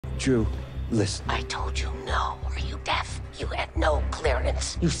Drew, listen. I told you no. Are you deaf? You had no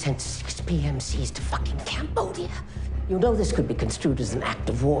clearance. You sent 6 PMCs to fucking Cambodia. You know this could be construed as an act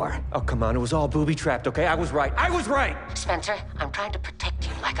of war. Oh, come on, it was all booby-trapped, okay? I was right. I was right! Spencer, I'm trying to protect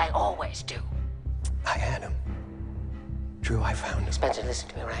you like I always do. I had him. Drew, I found him. Spencer, listen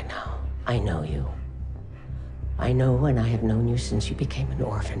to me right now. I know you. I know, and I have known you since you became an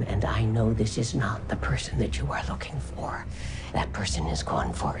orphan, and I know this is not the person that you are looking for. That person is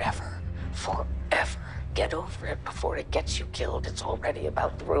gone forever. Forever. Get over it before it gets you killed. It's already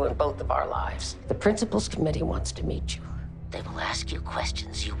about to ruin both of our lives. The principals committee wants to meet you. They will ask you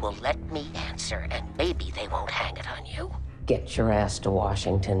questions you will let me answer, and maybe they won't hang it on you. Get your ass to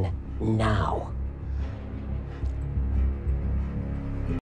Washington now.